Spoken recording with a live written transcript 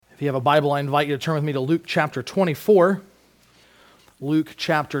If you have a Bible, I invite you to turn with me to Luke chapter 24. Luke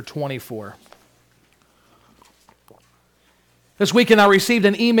chapter 24. This weekend I received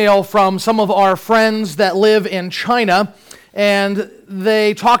an email from some of our friends that live in China, and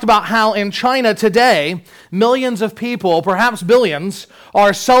they talked about how in China today, millions of people, perhaps billions,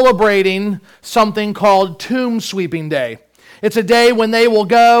 are celebrating something called Tomb Sweeping Day. It's a day when they will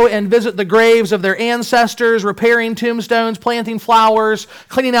go and visit the graves of their ancestors, repairing tombstones, planting flowers,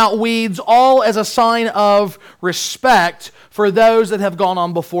 cleaning out weeds, all as a sign of respect for those that have gone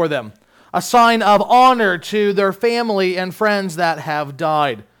on before them. A sign of honor to their family and friends that have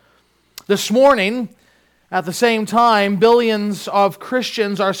died. This morning, at the same time, billions of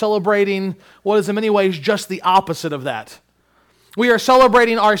Christians are celebrating what is in many ways just the opposite of that. We are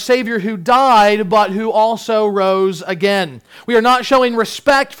celebrating our Savior who died, but who also rose again. We are not showing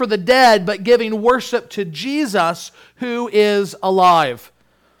respect for the dead, but giving worship to Jesus who is alive.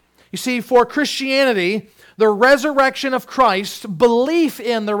 You see, for Christianity, the resurrection of Christ, belief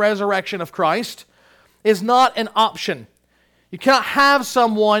in the resurrection of Christ, is not an option. You cannot have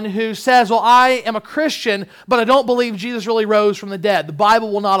someone who says, well, I am a Christian, but I don't believe Jesus really rose from the dead. The Bible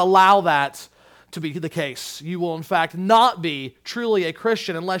will not allow that to be the case. You will, in fact, not be truly a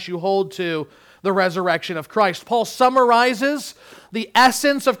Christian unless you hold to the resurrection of Christ. Paul summarizes the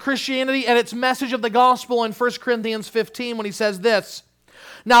essence of Christianity and its message of the gospel in 1 Corinthians 15 when he says this,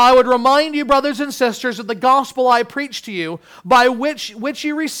 "Now I would remind you, brothers and sisters, of the gospel I preached to you, by which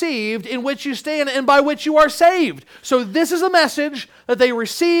you received, in which you stand, and by which you are saved." So this is the message that they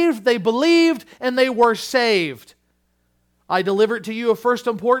received, they believed, and they were saved. "I delivered to you of first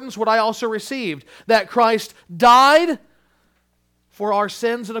importance what I also received, that Christ died for our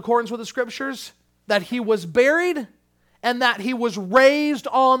sins in accordance with the Scriptures, that He was buried, and that He was raised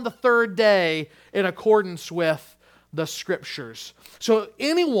on the third day in accordance with the Scriptures." So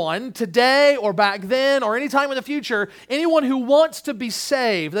anyone today or back then or any time in the future, anyone who wants to be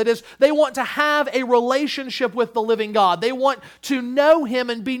saved, that is, they want to have a relationship with the living God. They want to know Him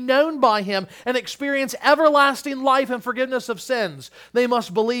and be known by Him and experience everlasting life and forgiveness of sins. They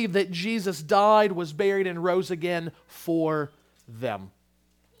must believe that Jesus died, was buried, and rose again for them.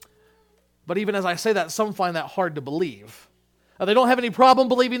 But even as I say that, some find that hard to believe. They don't have any problem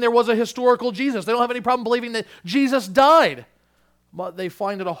believing there was a historical Jesus. They don't have any problem believing that Jesus died. But they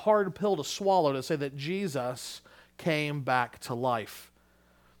find it a hard pill to swallow to say that Jesus came back to life.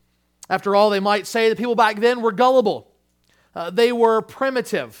 After all, they might say that people back then were gullible. They were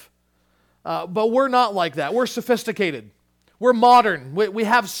primitive. But we're not like that. We're sophisticated. We're modern. We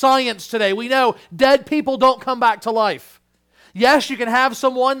have science today. We know dead people don't come back to life. Yes, you can have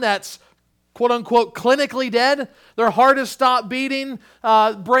someone that's quote-unquote clinically dead. Their heart has stopped beating.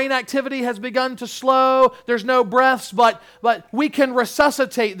 Brain activity has begun to slow. There's no breaths, but we can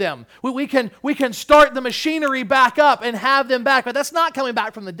resuscitate them. We can start the machinery back up and have them back. But that's not coming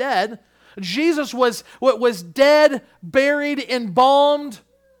back from the dead. Jesus was dead, buried, embalmed,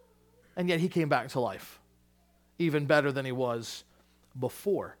 and yet He came back to life, even better than He was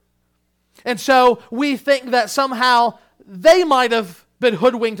before. And so we think that somehow they might have been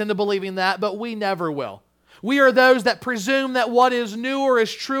hoodwinked into believing that, but we never will. We are those that presume that what is newer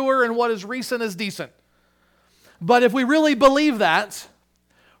is truer and what is recent is decent. But if we really believe that,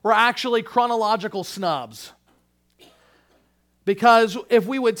 we're actually chronological snobs. Because if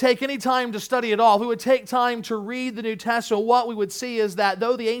we would take any time to study it all, if we would take time to read the New Testament, what we would see is that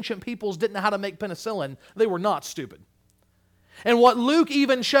though the ancient peoples didn't know how to make penicillin, they were not stupid. And what Luke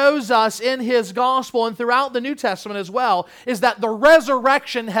even shows us in his gospel and throughout the New Testament as well is that the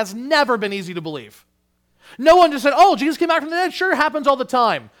resurrection has never been easy to believe. No one just said, oh, Jesus came back from the dead. Sure, happens all the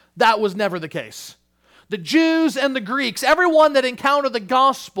time. That was never the case. The Jews and the Greeks, everyone that encountered the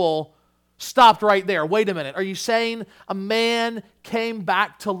gospel stopped right there. Wait a minute. Are you saying a man came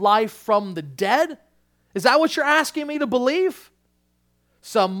back to life from the dead? Is that what you're asking me to believe?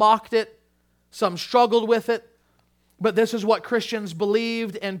 Some mocked it. Some struggled with it. But this is what Christians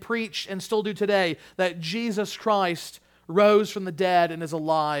believed and preached and still do today, that Jesus Christ rose from the dead and is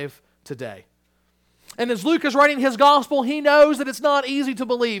alive today. And as Luke is writing his gospel, he knows that it's not easy to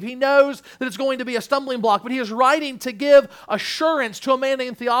believe. He knows that it's going to be a stumbling block, but he is writing to give assurance to a man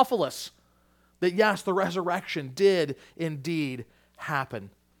named Theophilus that yes, the resurrection did indeed happen.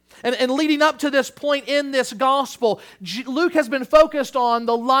 And leading up to this point in this gospel, Luke has been focused on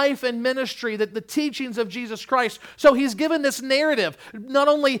the life and ministry, the teachings of Jesus Christ. So he's given this narrative, not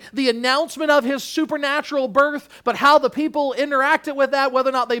only the announcement of his supernatural birth, but how the people interacted with that, whether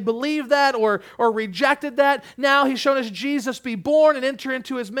or not they believed that or rejected that. Now he's shown us Jesus be born and enter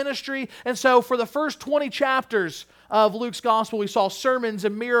into his ministry. And so for the first 20 chapters of Luke's gospel, we saw sermons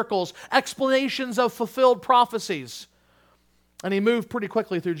and miracles, explanations of fulfilled prophecies. And he moved pretty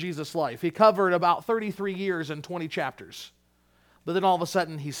quickly through Jesus' life. He covered about 33 years in 20 chapters. But then all of a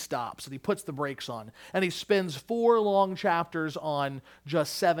sudden he stops and he puts the brakes on. And he spends 4 long chapters on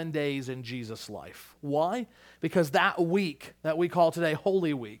just 7 days in Jesus' life. Why? Because that week that we call today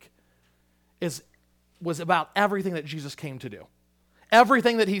Holy Week was about everything that Jesus came to do.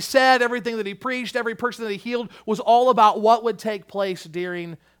 Everything that he said, everything that he preached, every person that he healed was all about what would take place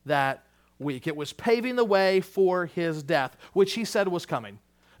during that week. It was paving the way for his death, which he said was coming.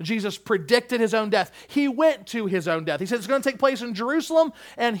 Jesus predicted his own death. He went to his own death. He said it's going to take place in Jerusalem,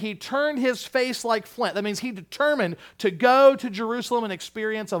 and he turned his face like flint. That means he determined to go to Jerusalem and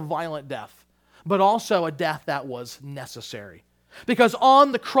experience a violent death, but also a death that was necessary. Because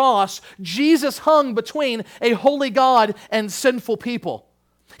on the cross, Jesus hung between a holy God and sinful people.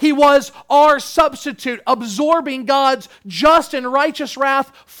 He was our substitute, absorbing God's just and righteous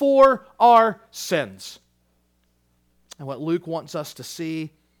wrath for our sins. And what Luke wants us to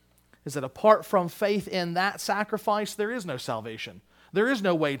see is that apart from faith in that sacrifice, there is no salvation. There is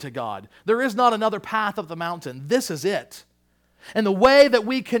no way to God. There is not another path up the mountain. This is it. And the way that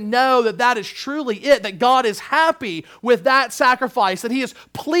we can know that that is truly it, that God is happy with that sacrifice, that he is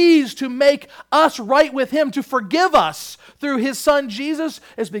pleased to make us right with him, to forgive us through his son Jesus,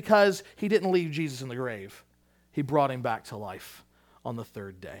 is because he didn't leave Jesus in the grave. He brought him back to life on the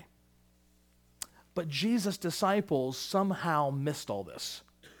 3rd day. But Jesus' disciples somehow missed all this.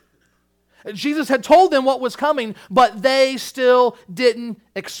 Jesus had told them what was coming, but they still didn't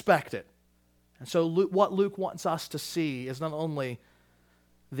expect it. And so what Luke wants us to see is not only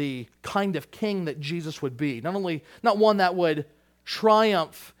the kind of king that Jesus would be, not one that would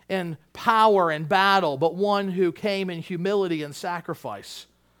triumph in power and battle, but one who came in humility and sacrifice.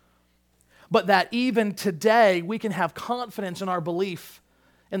 But that even today we can have confidence in our belief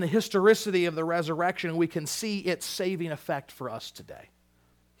in the historicity of the resurrection, and we can see its saving effect for us today.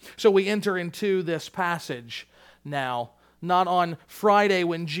 So we enter into this passage now, not on Friday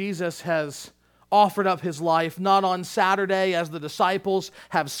when Jesus has offered up his life, not on Saturday as the disciples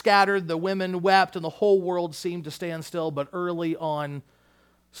have scattered, the women wept, and the whole world seemed to stand still, but early on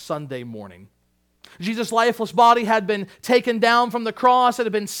Sunday morning. Jesus' lifeless body had been taken down from the cross, it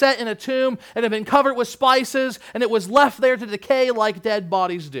had been set in a tomb, it had been covered with spices, and it was left there to decay like dead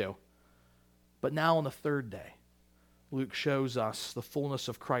bodies do. But now on the 3rd day, Luke shows us the fullness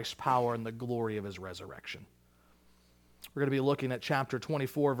of Christ's power and the glory of his resurrection. We're going to be looking at chapter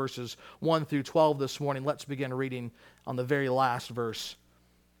 24, verses 1 through 12 this morning. Let's begin reading on the very last verse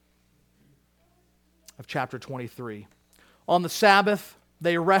of chapter 23. On the Sabbath,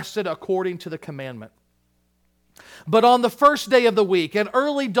 they rested according to the commandment. But on the 1st day of the week, at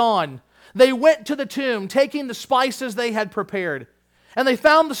early dawn, they went to the tomb, taking the spices they had prepared. And they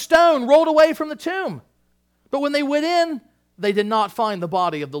found the stone rolled away from the tomb. But when they went in, they did not find the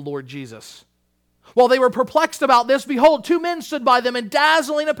body of the Lord Jesus. While they were perplexed about this, behold, 2 men stood by them in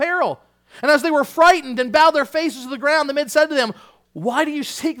dazzling apparel. And as they were frightened and bowed their faces to the ground, the men said to them, "Why do you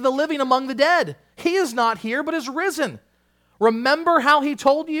seek the living among the dead? He is not here, but is risen. Remember how he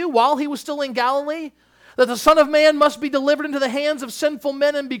told you while he was still in Galilee, that the Son of Man must be delivered into the hands of sinful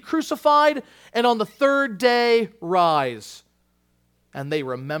men and be crucified, and on the 3rd day rise." And they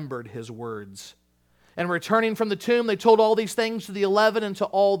remembered his words. And returning from the tomb, they told all these things to the 11 and to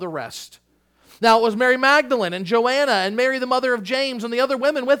all the rest. Now it was Mary Magdalene and Joanna and Mary the mother of James and the other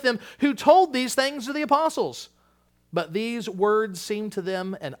women with them who told these things to the apostles. But these words seemed to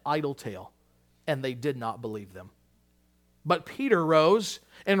them an idle tale, and they did not believe them. But Peter rose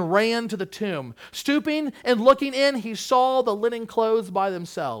and ran to the tomb. Stooping and looking in, he saw the linen clothes by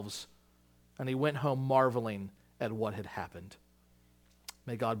themselves, and he went home marveling at what had happened.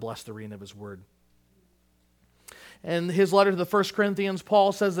 May God bless the reading of his word. In his letter to the 1 Corinthians,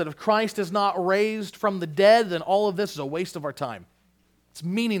 Paul says that if Christ is not raised from the dead, then all of this is a waste of our time. It's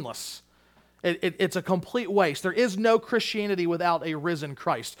meaningless. It's a complete waste. There is no Christianity without a risen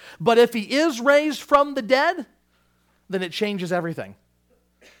Christ. But if he is raised from the dead, then it changes everything.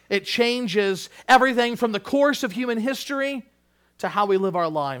 It changes everything from the course of human history to how we live our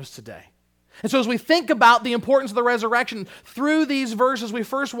lives today. And so as we think about the importance of the resurrection, through these verses, we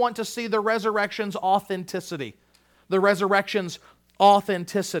first want to see the resurrection's authenticity. The resurrection's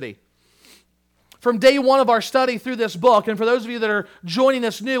authenticity. From day one of our study through this book, and for those of you that are joining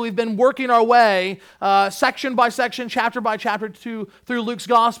us new, we've been working our way section by section, chapter by chapter through Luke's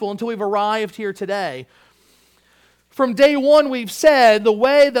gospel until we've arrived here today. From day one, we've said the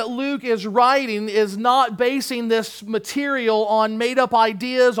way that Luke is writing is not basing this material on made-up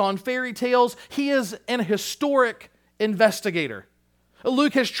ideas, on fairy tales. He is an historic investigator.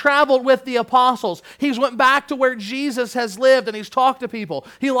 Luke has traveled with the apostles. He's went back to where Jesus has lived and he's talked to people.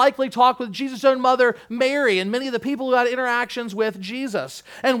 He likely talked with Jesus' own mother, Mary, and many of the people who had interactions with Jesus.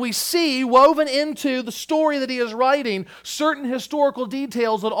 And we see woven into the story that he is writing certain historical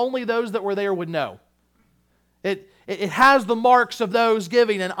details that only those that were there would know. It has the marks of those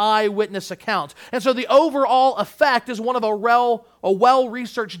giving an eyewitness account. And so the overall effect is one of a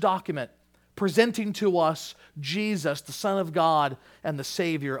well-researched document presenting to us Jesus, the Son of God and the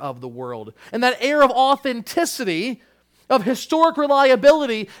Savior of the world. And that air of authenticity, of historic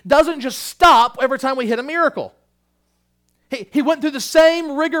reliability, doesn't just stop every time we hit a miracle. He went through the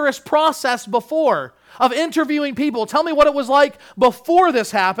same rigorous process before of interviewing people. Tell me what it was like before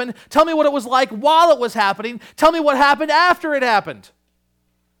this happened. Tell me what it was like while it was happening. Tell me what happened after it happened.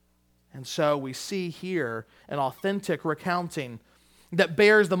 And so we see here an authentic recounting that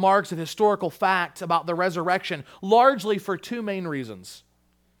bears the marks of historical fact about the resurrection, largely for two main reasons.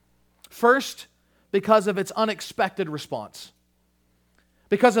 First, because of its unexpected response.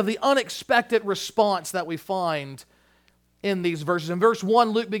 Because of the unexpected response that we find in these verses. In verse 1,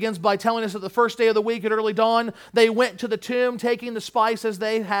 Luke begins by telling us that the first day of the week at early dawn, they went to the tomb taking the spices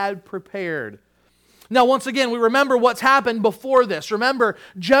they had prepared. Now, once again, we remember what's happened before this. Remember,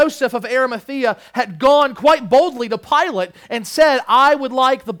 Joseph of Arimathea had gone quite boldly to Pilate and said, I would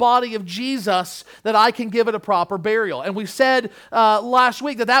like the body of Jesus that I can give it a proper burial. And we said last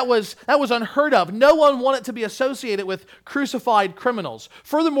week that was unheard of. No one wanted to be associated with crucified criminals.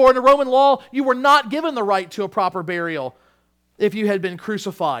 Furthermore, in the Roman law, you were not given the right to a proper burial if you had been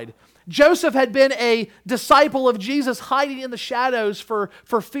crucified. Joseph had been a disciple of Jesus, hiding in the shadows for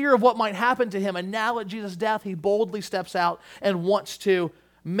fear of what might happen to him. And now at Jesus' death, he boldly steps out and wants to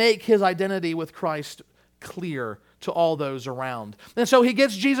make his identity with Christ clear to all those around. And so he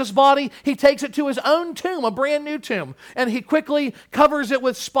gets Jesus' body, he takes it to his own tomb, a brand new tomb, and he quickly covers it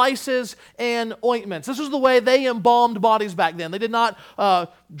with spices and ointments. This was the way they embalmed bodies back then. They did not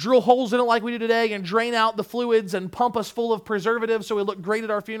drill holes in it like we do today and drain out the fluids and pump us full of preservatives so we look great at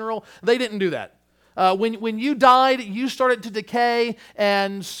our funeral. They didn't do that. When you died, you started to decay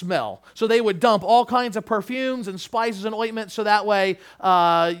and smell. So they would dump all kinds of perfumes and spices and ointments so that way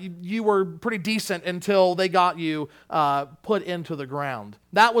you were pretty decent until they got you put into the ground.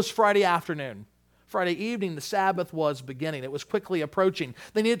 That was Friday afternoon. Friday evening, the Sabbath was beginning. It was quickly approaching.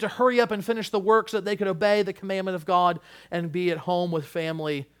 They needed to hurry up and finish the work so that they could obey the commandment of God and be at home with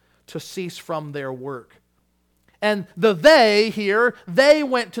family to cease from their work. And they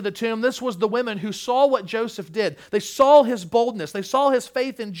went to the tomb. This was the women who saw what Joseph did. They saw his boldness. They saw his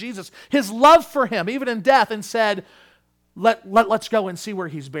faith in Jesus, his love for him, even in death, and said, let's go and see where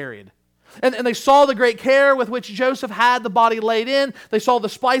he's buried. And they saw the great care with which Joseph had the body laid in. They saw the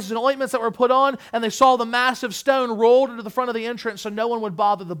spices and ointments that were put on, and they saw the massive stone rolled into the front of the entrance so no one would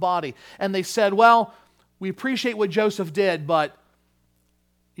bother the body. And they said, well, we appreciate what Joseph did, but,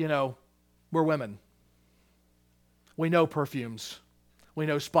 we're women. We know perfumes, we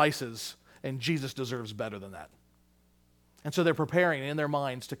know spices, and Jesus deserves better than that. And so they're preparing in their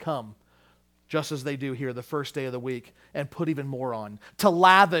minds to come, just as they do here the first day of the week, and put even more on, to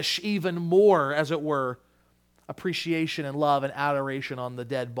lavish even more, as it were, appreciation and love and adoration on the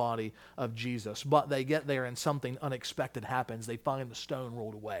dead body of Jesus. But they get there and something unexpected happens. They find the stone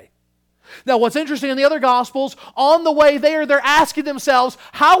rolled away. Now, what's interesting in the other Gospels, on the way there, they're asking themselves,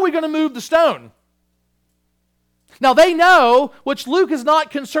 how are we going to move the stone? Now they know, which Luke is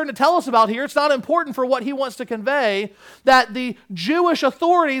not concerned to tell us about here, it's not important for what he wants to convey, that the Jewish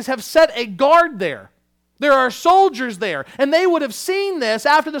authorities have set a guard there. There are soldiers there, and they would have seen this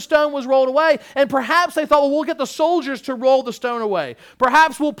after the stone was rolled away, and perhaps they thought, well, we'll get the soldiers to roll the stone away.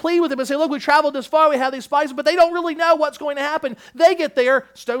 Perhaps we'll plead with them and say, look, we traveled this far, we have these spices, but they don't really know what's going to happen. They get there,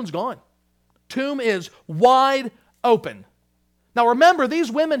 stone's gone. Tomb is wide open. Now remember,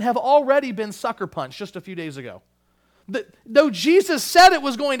 these women have already been sucker punched just a few days ago. Though Jesus said it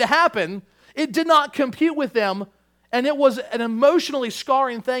was going to happen, it did not compute with them, and it was an emotionally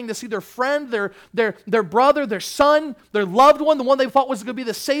scarring thing to see their friend, their brother, their son, their loved one, the one they thought was going to be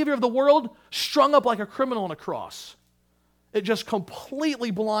the Savior of the world, strung up like a criminal on a cross. It just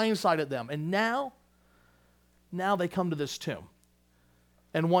completely blindsided them. And now they come to this tomb.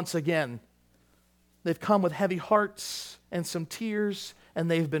 And once again, they've come with heavy hearts and some tears, and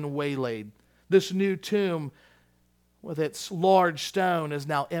they've been waylaid. This new tomb with its large stone is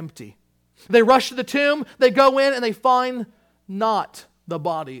now empty. They rush to the tomb, they go in, and they find not the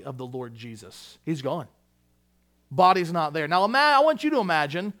body of the Lord Jesus. He's gone. Body's not there. Now, I want you to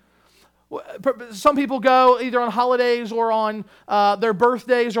imagine Some people go either on holidays or on their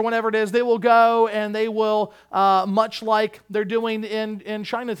birthdays or whenever it is. They will go and they will, much like they're doing in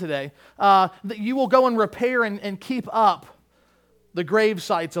China today, you will go and repair and keep up the grave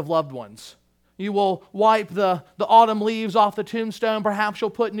sites of loved ones. You will wipe the autumn leaves off the tombstone. Perhaps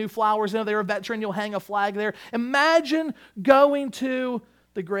you'll put new flowers in. If they're a veteran, you'll hang a flag there. Imagine going to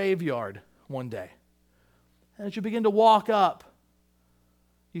the graveyard one day. And as you begin to walk up,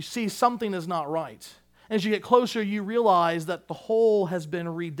 you see something is not right. As you get closer, you realize that the hole has been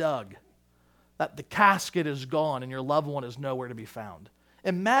redug, that the casket is gone and your loved one is nowhere to be found.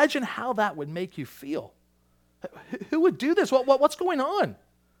 Imagine how that would make you feel. Who would do this? What's going on?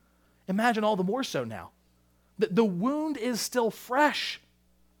 Imagine all the more so now. The wound is still fresh.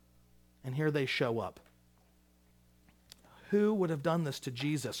 And here they show up. Who would have done this to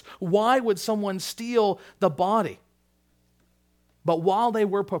Jesus? Why would someone steal the body? But while they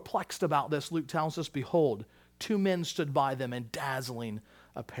were perplexed about this, Luke tells us, behold, 2 men stood by them in dazzling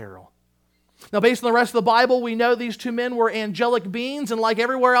apparel. Now, based on the rest of the Bible, we know these 2 men were angelic beings, and like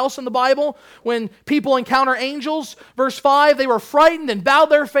everywhere else in the Bible, when people encounter angels, verse 5, they were frightened and bowed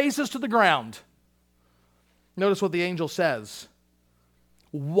their faces to the ground. Notice what the angel says.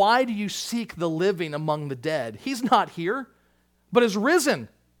 Why do you seek the living among the dead? He's not here, but is risen.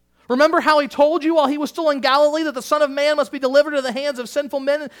 Remember how he told you while he was still in Galilee that the Son of Man must be delivered into the hands of sinful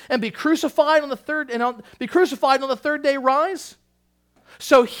men and be crucified on the third day rise?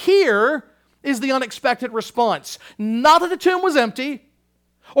 So here is the unexpected response. Not that the tomb was empty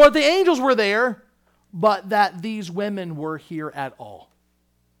or that the angels were there, but that these women were here at all.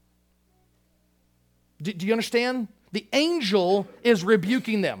 Do you understand? The angel is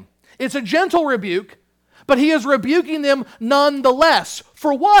rebuking them. It's a gentle rebuke, but he is rebuking them nonetheless.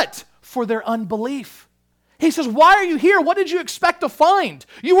 For what? For their unbelief. He says, why are you here? What did you expect to find?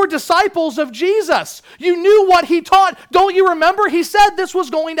 You were disciples of Jesus. You knew what he taught. Don't you remember? He said this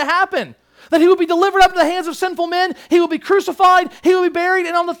was going to happen. That he would be delivered up to the hands of sinful men, he would be crucified, he would be buried,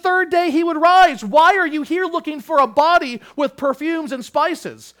 and on the 3rd day he would rise. Why are you here looking for a body with perfumes and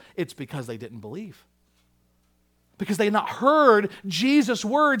spices? It's because they didn't believe. Because they had not heard Jesus'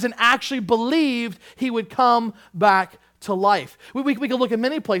 words and actually believed he would come back to life. We could look at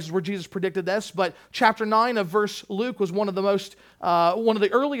many places where Jesus predicted this, but chapter 9 of verse Luke was one of the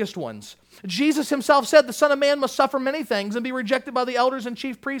earliest ones. Jesus himself said, the Son of Man must suffer many things and be rejected by the elders and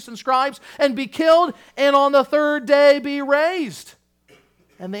chief priests and scribes and be killed and on the 3rd day be raised.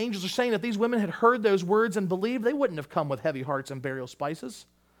 And the angels are saying if these women had heard those words and believed, they wouldn't have come with heavy hearts and burial spices.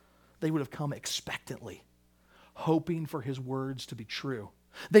 They would have come expectantly, hoping for his words to be true.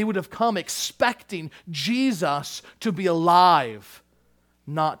 They would have come expecting Jesus to be alive,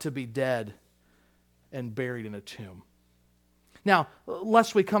 not to be dead and buried in a tomb. Now,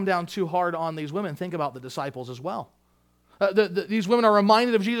 lest we come down too hard on these women, think about the disciples as well. These women are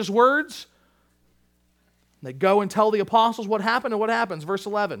reminded of Jesus' words. They go and tell the apostles what happened, and what happens? Verse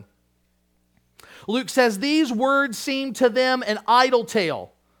 11. Luke says, these words seemed to them an idle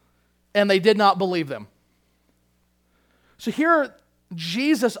tale, and they did not believe them. So here are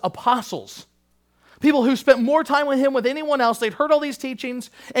Jesus' apostles, people who spent more time with him than anyone else. They'd heard all these teachings,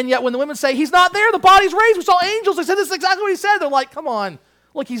 and yet when the women say, he's not there, the body's raised, we saw angels, they said this is exactly what he said. They're like, come on,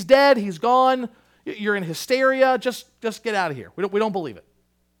 look, he's dead, he's gone, you're in hysteria, just get out of here. We don't believe it.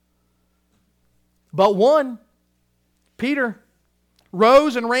 But one, Peter,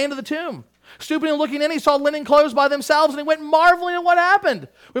 rose and ran to the tomb. Stooping and looking in, he saw linen clothes by themselves, and he went marveling at what happened.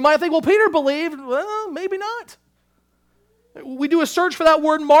 We might think, well, Peter believed. Well, maybe not. We do a search for that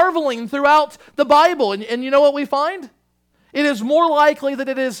word marveling throughout the Bible, and you know what we find? It is more likely that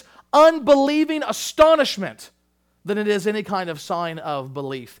it is unbelieving astonishment than it is any kind of sign of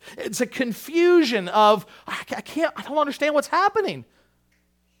belief. It's a confusion of, I don't understand what's happening.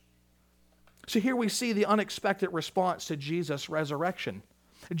 So here we see the unexpected response to Jesus' resurrection.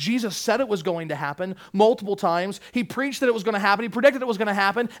 Jesus said it was going to happen multiple times. He preached that it was going to happen. He predicted it was going to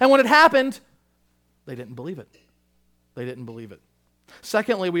happen. And when it happened, they didn't believe it. They didn't believe it.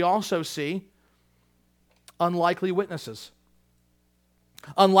 Secondly, we also see unlikely witnesses.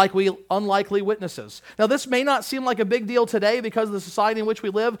 Unlikely witnesses. Now, this may not seem like a big deal today because of the society in which we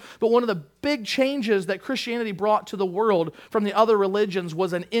live, but one of the big changes that Christianity brought to the world from the other religions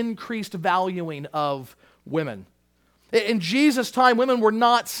was an increased valuing of women. In Jesus' time, women were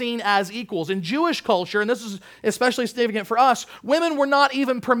not seen as equals. In Jewish culture, and this is especially significant for us, women were not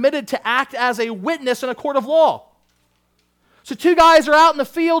even permitted to act as a witness in a court of law. So 2 guys are out in the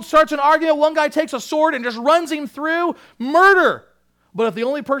field, starts an argument, one guy takes a sword and just runs him through, murder. But if the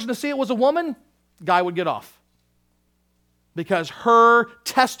only person to see it was a woman, the guy would get off. because her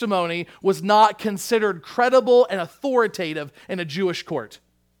testimony was not considered credible and authoritative in a Jewish court.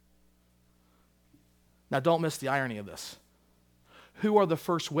 Now, don't miss the irony of this. Who are the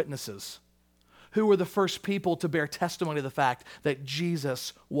first witnesses? Who were the first people to bear testimony to the fact that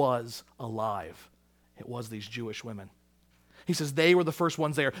Jesus was alive? It was these Jewish women. He says they were the first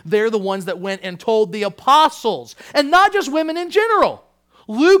ones there. They're the ones that went and told the apostles, and not just women in general.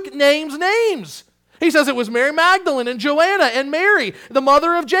 Luke names names. He says it was Mary Magdalene and Joanna and Mary, the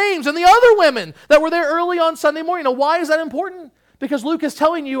mother of James, and the other women that were there early on Sunday morning. Now, why is that important? Because Luke is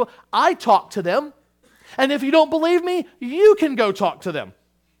telling you, I talked to them. And if you don't believe me, you can go talk to them.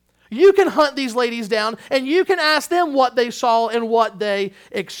 You can hunt these ladies down, and you can ask them what they saw and what they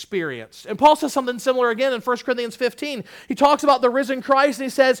experienced. And Paul says something similar again in 1 Corinthians 15. He talks about the risen Christ, and he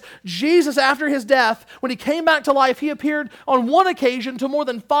says, Jesus, after his death, when he came back to life, he appeared on one occasion to more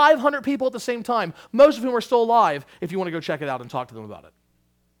than 500 people at the same time, most of whom are still alive, if you want to go check it out and talk to them about it.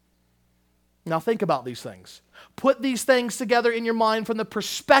 Now think about these things. Put these things together in your mind from the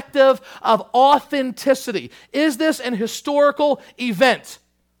perspective of authenticity. Is this an historical event?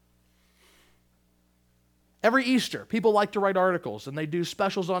 Every Easter, people like to write articles, and they do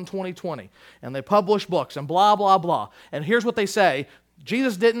specials on 2020, and they publish books, and blah, blah, blah. And here's what they say.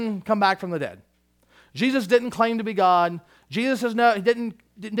 Jesus didn't come back from the dead. Jesus didn't claim to be God. Jesus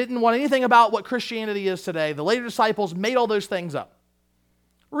didn't want anything about what Christianity is today. The later disciples made all those things up.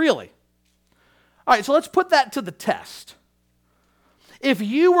 Really? All right, so let's put that to the test. If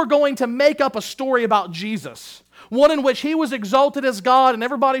you were going to make up a story about Jesus, one in which he was exalted as God and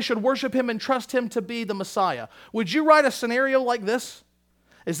everybody should worship him and trust him to be the Messiah, would you write a scenario like this?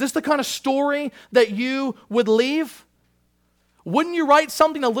 Is this the kind of story that you would leave? Wouldn't you write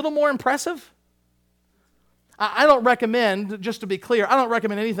something a little more impressive? I don't recommend, just to be clear, I don't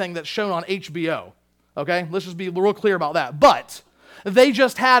recommend anything that's shown on HBO. Okay? Let's just be real clear about that. But they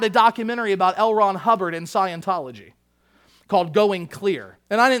just had a documentary about L. Ron Hubbard and Scientology called Going Clear.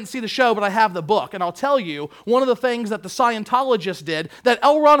 And I didn't see the show, but I have the book. And I'll tell you, one of the things that the Scientologists did that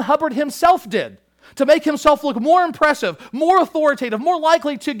L. Ron Hubbard himself did to make himself look more impressive, more authoritative, more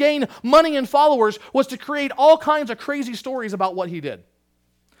likely to gain money and followers was to create all kinds of crazy stories about what he did.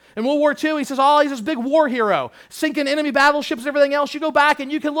 In World War II, he says, oh, he's this big war hero, sinking enemy battleships and everything else. You go back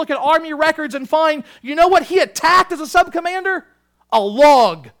and you can look at Army records and find, you know what he attacked as a sub-commander? A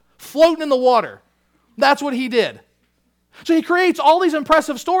log floating in the water. That's what he did. So he creates all these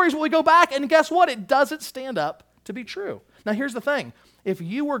impressive stories, but we go back and guess what? It doesn't stand up to be true. Now here's the thing. If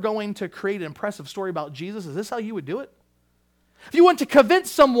you were going to create an impressive story about Jesus, is this how you would do it? If you want to convince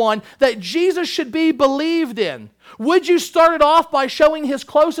someone that Jesus should be believed in, would you start it off by showing his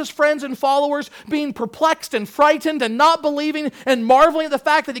closest friends and followers being perplexed and frightened and not believing and marveling at the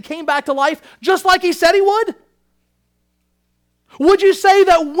fact that he came back to life just like he said he would? Would you say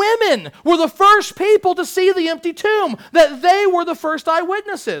that women were the first people to see the empty tomb, that they were the first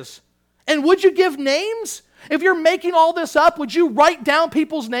eyewitnesses? And would you give names? If you're making all this up, would you write down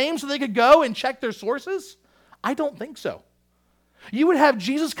people's names so they could go and check their sources? I don't think so. You would have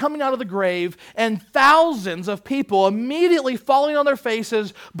Jesus coming out of the grave and thousands of people immediately falling on their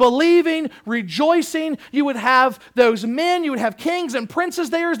faces, believing, rejoicing. You would have those men, you would have kings and princes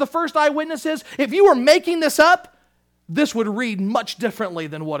there as the first eyewitnesses. If you were making this up, this would read much differently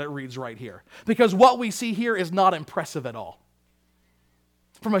than what it reads right here. Because what we see here is not impressive at all.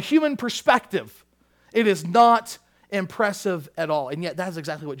 From a human perspective, it is not impressive at all. And yet that is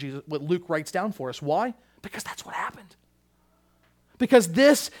exactly what Luke writes down for us. Why? Because that's what happened. Because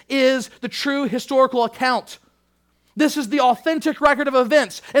this is the true historical account. This is the authentic record of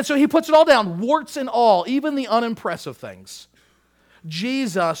events. And so he puts it all down, warts and all, even the unimpressive things.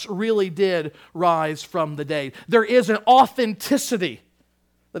 Jesus really did rise from the dead. There is an authenticity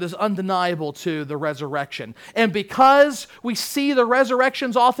that is undeniable to the resurrection. And because we see the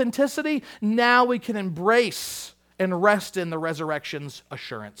resurrection's authenticity, now we can embrace and rest in the resurrection's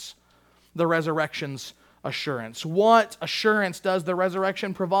assurance. The resurrection's assurance. What assurance does the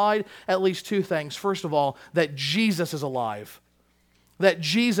resurrection provide? At least two things. First of all, that Jesus is alive. That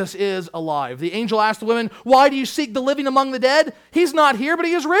Jesus is alive. The angel asked the women, why do you seek the living among the dead? He's not here, but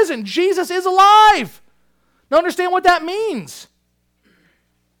he is risen. Jesus is alive. Now understand what that means.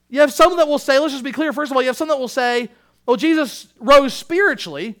 You have some that will say, let's just be clear, first of all, you have some that will say, well, Jesus rose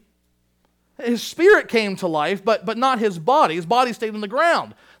spiritually. His spirit came to life, but not his body. His body stayed on the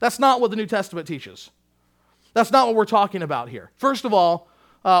ground. That's not what the New Testament teaches. That's not what we're talking about here. First of all,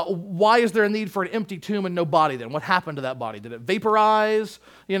 why is there a need for an empty tomb and no body then? What happened to that body? Did it vaporize?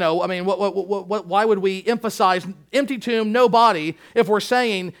 Why would we emphasize empty tomb, no body, if we're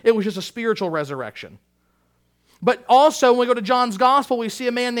saying it was just a spiritual resurrection? But also, when we go to John's Gospel, we see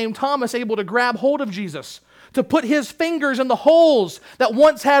a man named Thomas able to grab hold of Jesus, to put his fingers in the holes that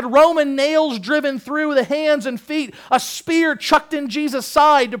once had Roman nails driven through the hands and feet, a spear chucked in Jesus'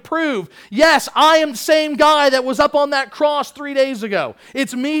 side to prove, yes, I am the same guy that was up on that cross 3 days ago.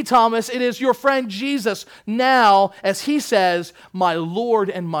 It's me, Thomas. It is your friend Jesus now, as he says, my Lord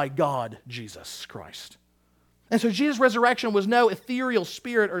and my God, Jesus Christ. And so Jesus' resurrection was no ethereal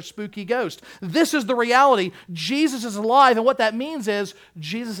spirit or spooky ghost. This is the reality. Jesus is alive, and what that means is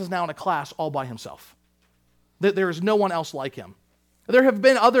Jesus is now in a class all by himself. There is no one else like him. There have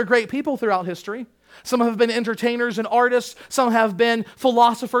been other great people throughout history. Some have been entertainers and artists. Some have been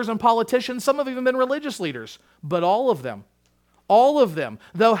philosophers and politicians. Some have even been religious leaders. But all of them,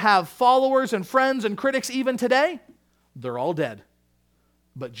 though have followers and friends and critics even today, they're all dead.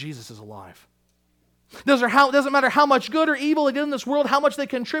 But Jesus is alive. Doesn't matter how much good or evil they did in this world, how much they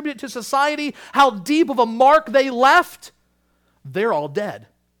contributed to society, how deep of a mark they left, they're all dead.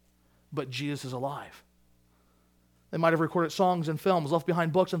 But Jesus is alive. They might have recorded songs and films, left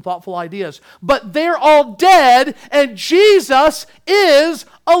behind books and thoughtful ideas, but they're all dead and Jesus is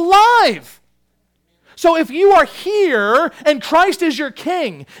alive. So if you are here and Christ is your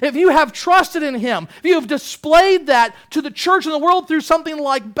King, if you have trusted in Him, if you have displayed that to the church and the world through something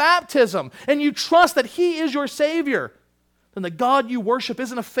like baptism, and you trust that He is your Savior, then the God you worship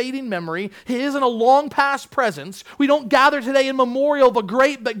isn't a fading memory. He isn't a long past presence. We don't gather today in memorial of a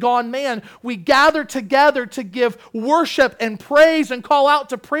great but gone man. We gather together to give worship and praise and call out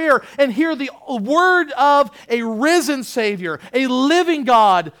to prayer and hear the word of a risen Savior, a living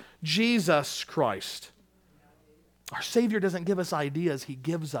God, Jesus Christ. Our Savior doesn't give us ideas, He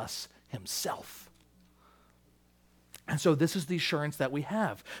gives us Himself. And so this is the assurance that we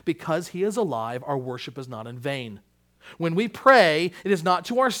have. Because He is alive, our worship is not in vain. When we pray, it is not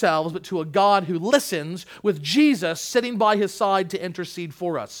to ourselves, but to a God who listens, with Jesus sitting by His side to intercede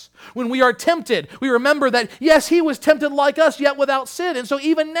for us. When we are tempted, we remember that, yes, He was tempted like us, yet without sin. And so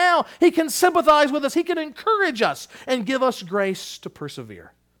even now, He can sympathize with us. He can encourage us and give us grace to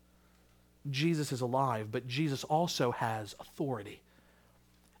persevere. Jesus is alive, but Jesus also has authority.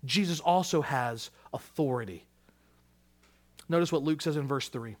 Jesus also has authority. Notice what Luke says in verse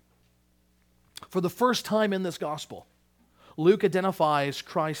 3. For the first time in this gospel, Luke identifies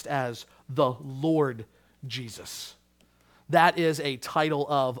Christ as the Lord Jesus. That is a title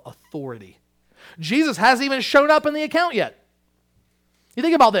of authority. Jesus hasn't even shown up in the account yet. You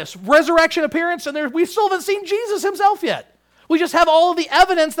think about this. Resurrection appearance, and we still haven't seen Jesus Himself yet. We just have all of the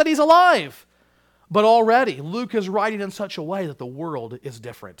evidence that He's alive. But already, Luke is writing in such a way that the world is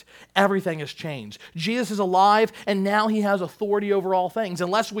different. Everything has changed. Jesus is alive, and now He has authority over all things.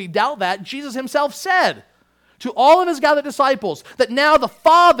 Unless we doubt that, Jesus Himself said to all of His gathered disciples that now the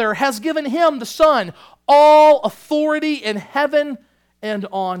Father has given Him, the Son, all authority in heaven and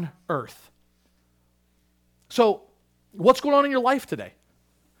on earth. So, what's going on in your life today?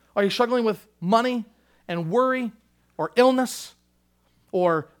 Are you struggling with money and worry or illness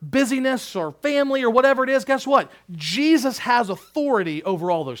or busyness or family or whatever it is? Guess what? Jesus has authority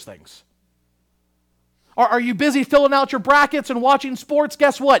over all those things. Are you busy filling out your brackets and watching sports?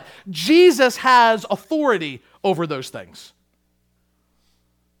 Guess what? Jesus has authority over those things.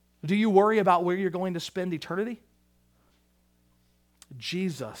 Do you worry about where you're going to spend eternity?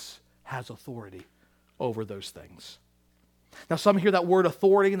 Jesus has authority over those things. Now, some hear that word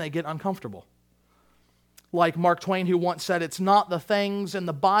authority and they get uncomfortable. Like Mark Twain, who once said, it's not the things in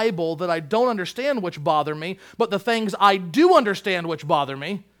the Bible that I don't understand which bother me, but the things I do understand which bother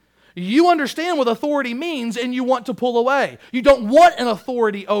me. You understand what authority means and you want to pull away. You don't want an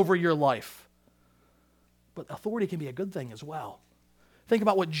authority over your life. But authority can be a good thing as well. Think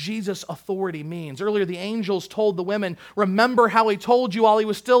about what Jesus' authority means. Earlier, the angels told the women, remember how He told you while He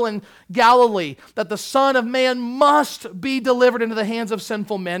was still in Galilee that the Son of Man must be delivered into the hands of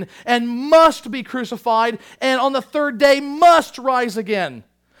sinful men and must be crucified and on the third day must rise again.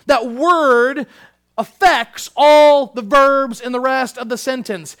 That word affects all the verbs in the rest of the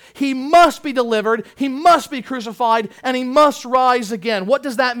sentence. He must be delivered, He must be crucified, and He must rise again. What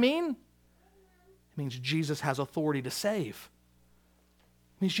does that mean? It means Jesus has authority to save.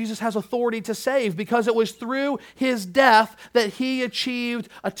 It means Jesus has authority to save because it was through His death that He achieved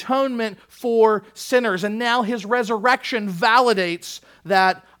atonement for sinners. And now His resurrection validates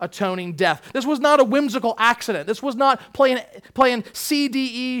that atoning death. This was not a whimsical accident. This was not playing C, D,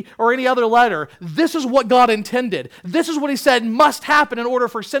 E, or any other letter. This is what God intended. This is what He said must happen in order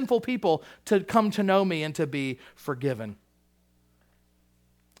for sinful people to come to know Me and to be forgiven.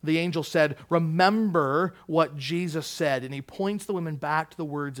 The angel said, remember what Jesus said. And he points the women back to the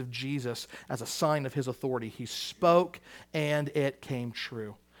words of Jesus as a sign of his authority. He spoke and it came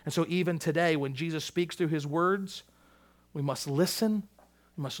true. And so even today, when Jesus speaks through his words, we must listen,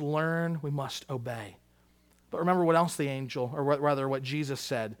 we must learn, we must obey. But remember what else the angel, or rather what Jesus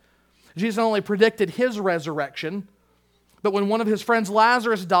said. Jesus not only predicted his resurrection, but when one of his friends,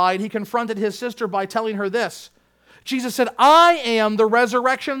 Lazarus, died, he confronted his sister by telling her this. Jesus said, I am the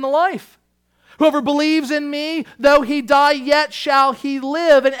resurrection and the life. Whoever believes in me, though he die, yet shall he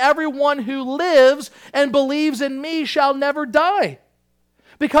live. And everyone who lives and believes in me shall never die.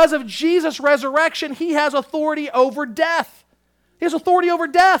 Because of Jesus' resurrection, he has authority over death. He has authority over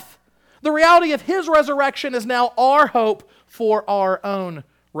death. The reality of his resurrection is now our hope for our own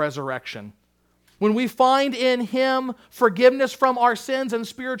resurrection. When we find in him forgiveness from our sins and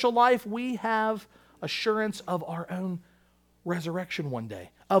spiritual life, we have assurance of our own resurrection one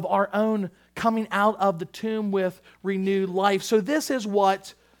day, of our own coming out of the tomb with renewed life. So this is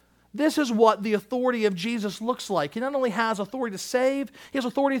what the authority of Jesus looks like. He not only has authority to save, he has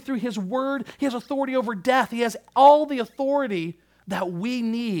authority through his word, he has authority over death. He has all the authority that we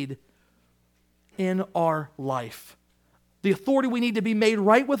need in our life. The authority we need to be made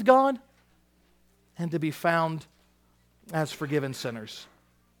right with God and to be found as forgiven sinners.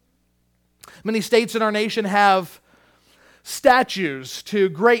 Many states in our nation have statues to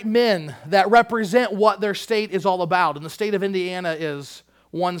great men that represent what their state is all about, and the state of Indiana is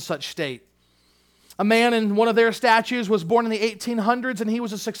one such state. A man in one of their statues was born in the 1800s, and he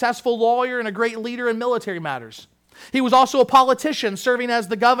was a successful lawyer and a great leader in military matters. He was also a politician, serving as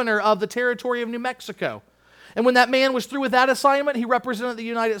the governor of the territory of New Mexico. And when that man was through with that assignment, he represented the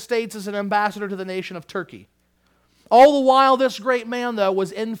United States as an ambassador to the nation of Turkey. All the while, this great man, though,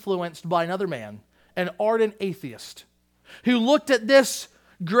 was influenced by another man, an ardent atheist, who looked at this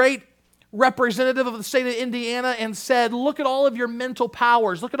great representative of the state of Indiana and said, look at all of your mental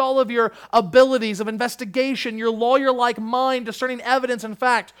powers, look at all of your abilities of investigation, your lawyer-like mind, discerning evidence and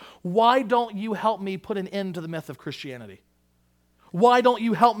fact. Why don't you help me put an end to the myth of Christianity? Why don't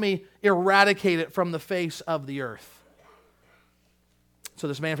you help me eradicate it from the face of the earth? So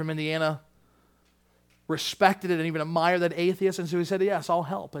this man from Indiana respected it and even admired that atheist, and so he said, yes, I'll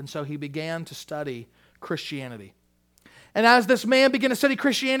help. And so he began to study Christianity. And as this man began to study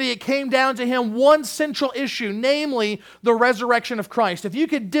Christianity, it came down to him one central issue, namely the resurrection of Christ. If you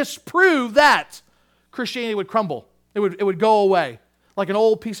could disprove that, Christianity would crumble. It would go away like an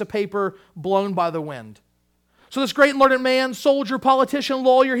old piece of paper blown by the wind. So this great and learned man, soldier, politician,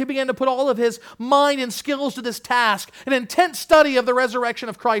 lawyer, he began to put all of his mind and skills to this task, an intense study of the resurrection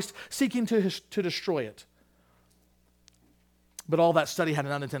of Christ, seeking to destroy it. But all that study had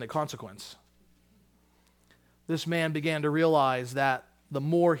an unintended consequence. This man began to realize that the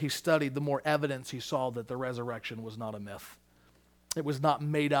more he studied, the more evidence he saw that the resurrection was not a myth. It was not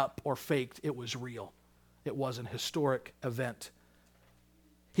made up or faked. It was real. It was an historic event.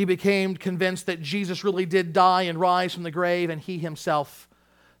 He became convinced that Jesus really did die and rise from the grave, and he himself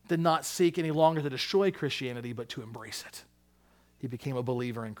did not seek any longer to destroy Christianity, but to embrace it. He became a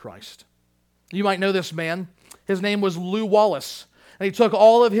believer in Christ. You might know this man. His name was Lew Wallace. And he took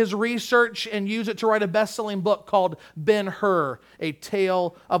all of his research and used it to write a best-selling book called Ben-Hur, A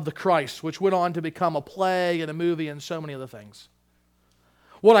Tale of the Christ, which went on to become a play and a movie and so many other things.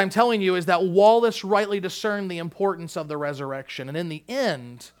 What I'm telling you is that Wallace rightly discerned the importance of the resurrection. And in the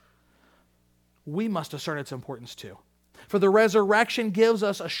end, we must discern its importance too. For the resurrection gives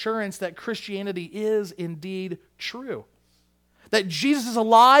us assurance that Christianity is indeed true. That Jesus is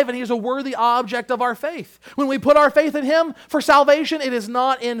alive and he is a worthy object of our faith. When we put our faith in him for salvation, it is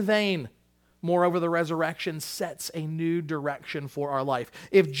not in vain. Moreover, the resurrection sets a new direction for our life.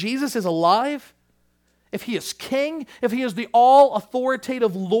 If Jesus is alive, if he is king, if he is the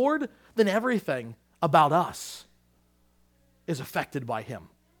all-authoritative Lord, then everything about us is affected by him.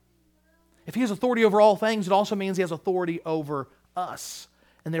 If he has authority over all things, it also means he has authority over us.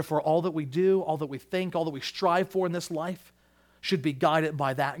 And therefore, all that we do, all that we think, all that we strive for in this life should be guided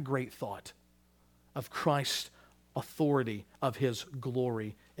by that great thought of Christ's authority, of his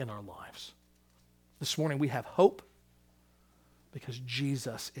glory in our lives. This morning we have hope because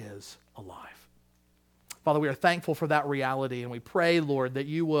Jesus is alive. Father, we are thankful for that reality, and we pray, Lord, that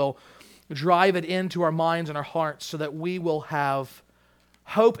you will drive it into our minds and our hearts so that we will have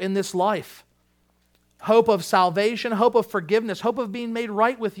hope in this life, hope of salvation, hope of forgiveness, hope of being made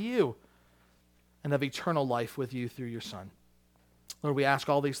right with you, and of eternal life with you through your Son. Lord, we ask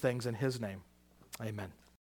all these things in his name. Amen.